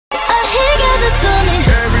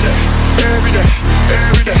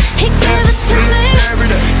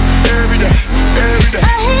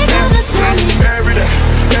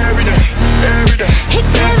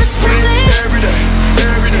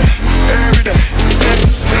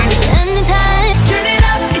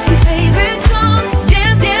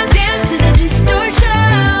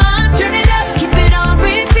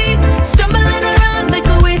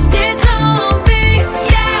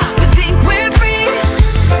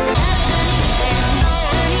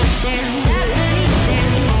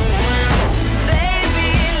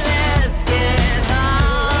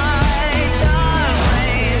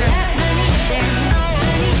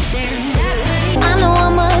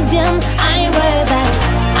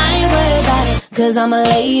'cause I'm a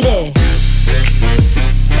lady.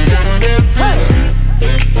 Hey.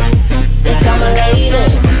 Yes, I'm a lady.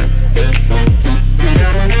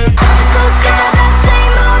 I'm so sick of that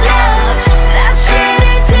same old love. That shit,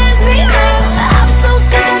 it tears me up. I'm so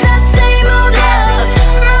sick of that same old love.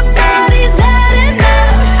 My body's had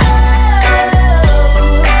enough.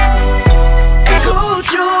 Gold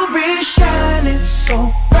jewelry shining so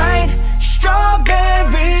bright.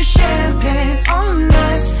 Strawberry champagne on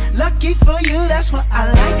us. Lucky for you, that's what I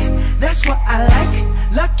like. That's what I like.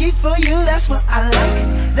 Lucky for you, that's what I like.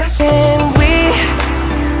 That's when we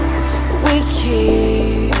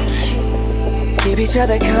keep each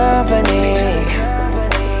other company.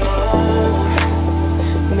 Oh,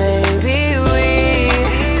 maybe we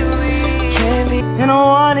can be. And I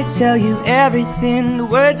wanna tell you everything, the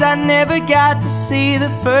words I never got to see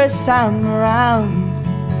the first time around.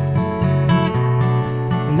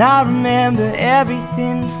 And I remember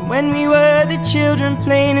everything from when we were the children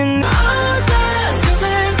playing in the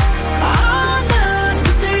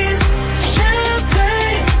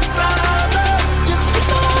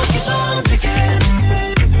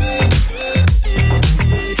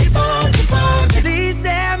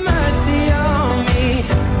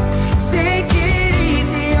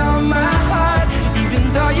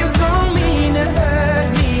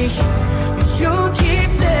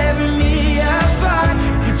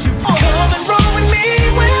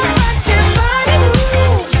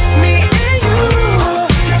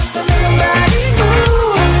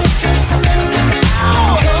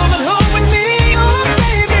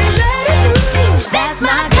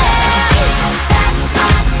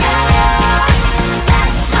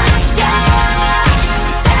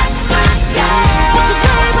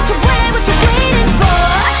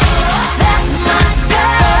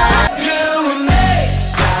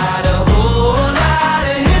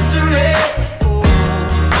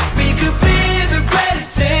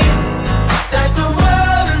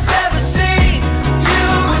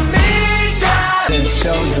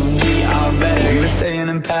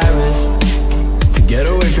in Paris to get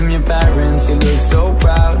away from your parents. You look so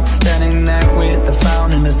proud, standing there with a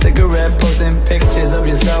fountain and a cigarette, posting pictures of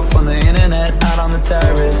yourself on the internet, out on the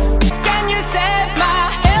terrace. Can you save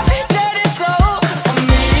my every dirty soul for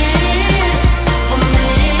me? For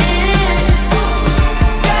me?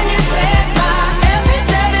 Can you save my every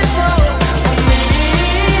dirty soul for me?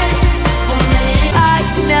 For me? I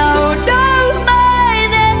know my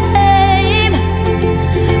name.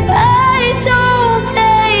 I don't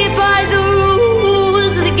play by the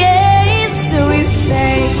rules of the game, so you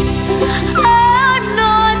say I'm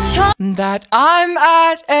not that I'm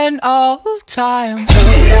at an all-time.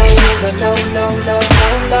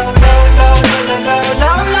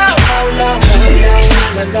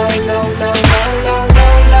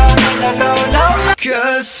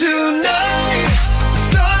 Cause tonight the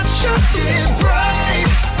sun's shining bright,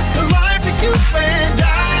 the life for you and I.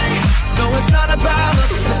 No, it's not about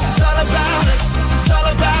us, this is all about us, this is all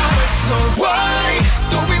about us. So why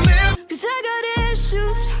don't we live? Cause I got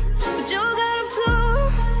issues, but you got them too.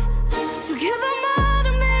 So give them all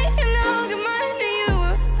to me and I'll give mine to you.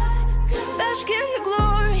 Bask in the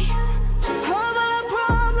glory of all our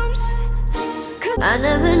problems. I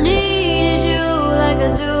never needed you like I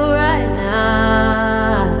do right now.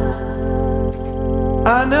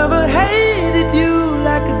 I never hated you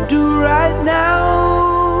like I do right now.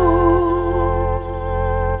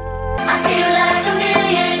 I feel like a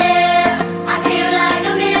millionaire. I feel like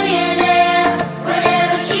a millionaire.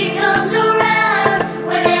 Whenever she comes around,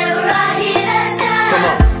 whenever I hear that sound,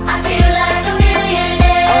 I feel like a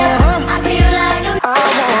millionaire. I feel like a I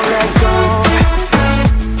won't let go.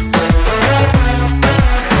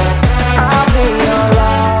 I'll be your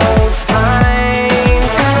lifeline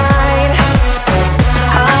tonight.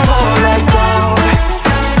 I won't let go.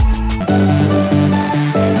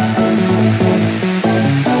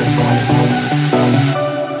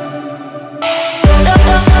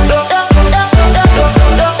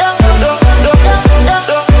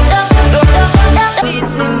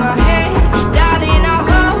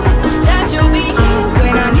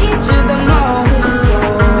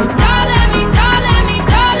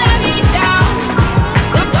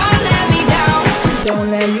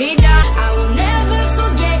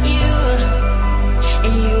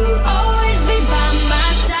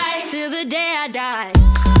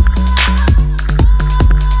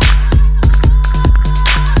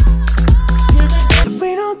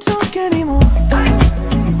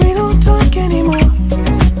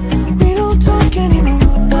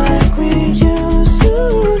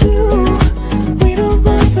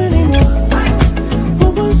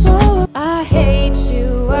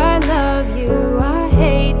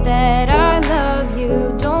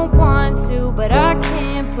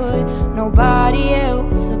 nobody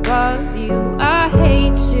else above you. I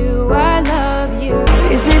hate you, I love you.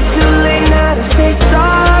 Is it too late now to say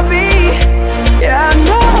sorry? Yeah, I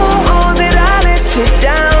know that I let you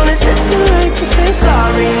down. Is it too late to say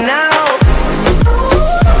sorry now?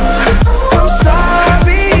 I'm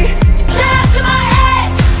sorry. Shout out to my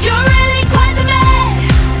ex, you're really quite the man.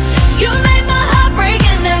 You made my heart break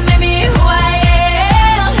and that made me who I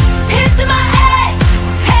am. Here's to my ex,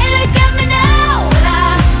 hey look at me now. Well,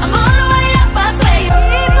 I'm all the way up, I swear.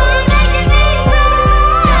 People making me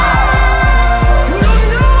You don't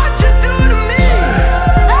know what you do to me.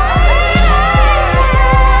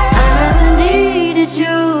 I never needed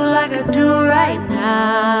you like I do right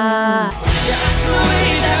now. That's the way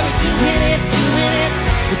that we're doing it.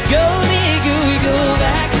 We go big, we go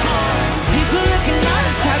back home. People looking at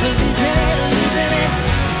us, tired of losing it.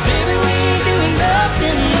 Baby, we ain't doing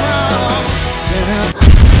nothing wrong.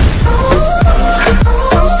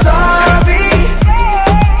 I'm sorry.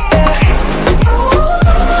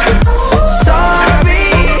 Sorry.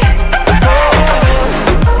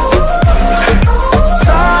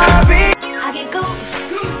 Sorry. I get goose,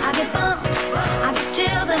 I get bumps, I get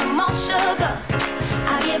chills and I'm all sugar.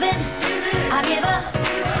 I give in, I give up,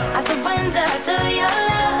 I surrender to your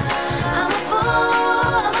love. I'm a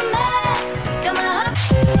fool, I'm a man, got my heart.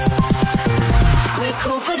 We're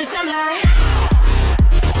cool for the summer.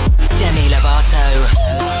 Demi Lovato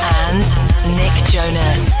and Nick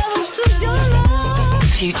Jonas.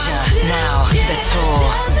 Future Now, the tour.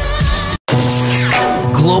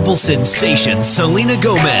 Global sensation Selena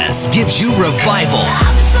Gomez gives you revival.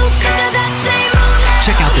 I'm so sick of that same old love.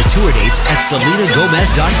 Check out the tour dates at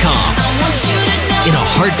selenagomez.com I want you to know in a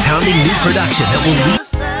heart-pounding new production that will lead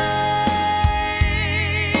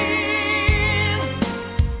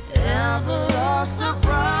ever a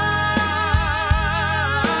surprise,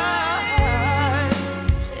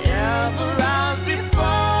 ever as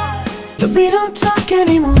before. We don't talk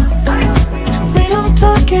anymore. We don't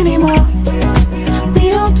talk anymore. We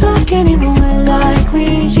don't talk anymore like we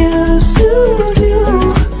used to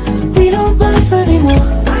do. We don't laugh anymore.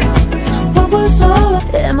 What was all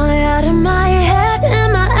of Am I out of my head?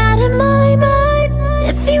 Am I out of my mind?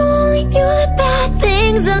 If you only knew the bad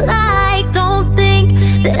things I like, don't think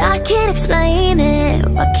that I can't explain it.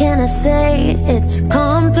 What can I say? It's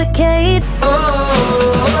complicated.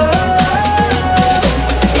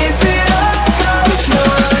 Is it all goes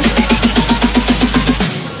wrong?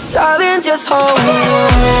 Darling, just hold on.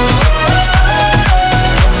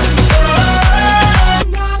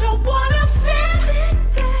 I don't wanna feel it,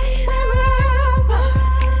 babe, wherever.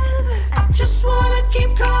 I just wanna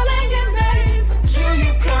keep calling your name until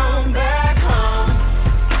you come back home.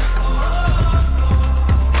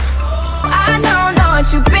 I don't know what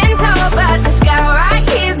you've been told, but this guy right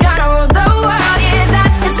here's gonna rule the world. Yeah,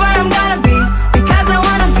 that is where I'm gonna be, because I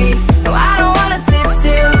wanna be. No, I don't wanna sit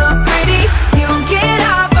still, look pretty. You get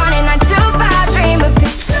off on a 9 to 5 dream, but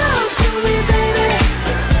Talk to me, baby.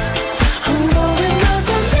 I'm going up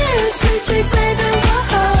on this sweet, sweet baby.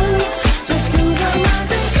 Whoa. Let's lose our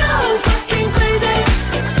minds and go fucking crazy.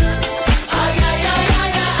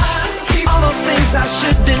 All those things I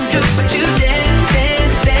shouldn't do, but you dance,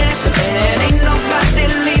 dance, dance. And ain't nobody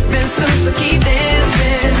leaving soon, so keep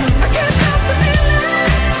dancing. I can't stop the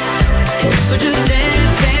feeling, so just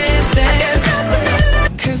dance, dance, dance.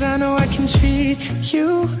 'Cause I know I can treat you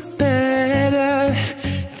better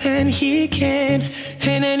than he can.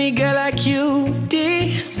 And any girl like you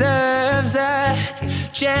deserves a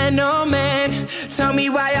gentleman. Tell me,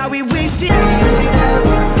 why are we wasting? We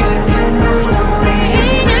never get enough, no, we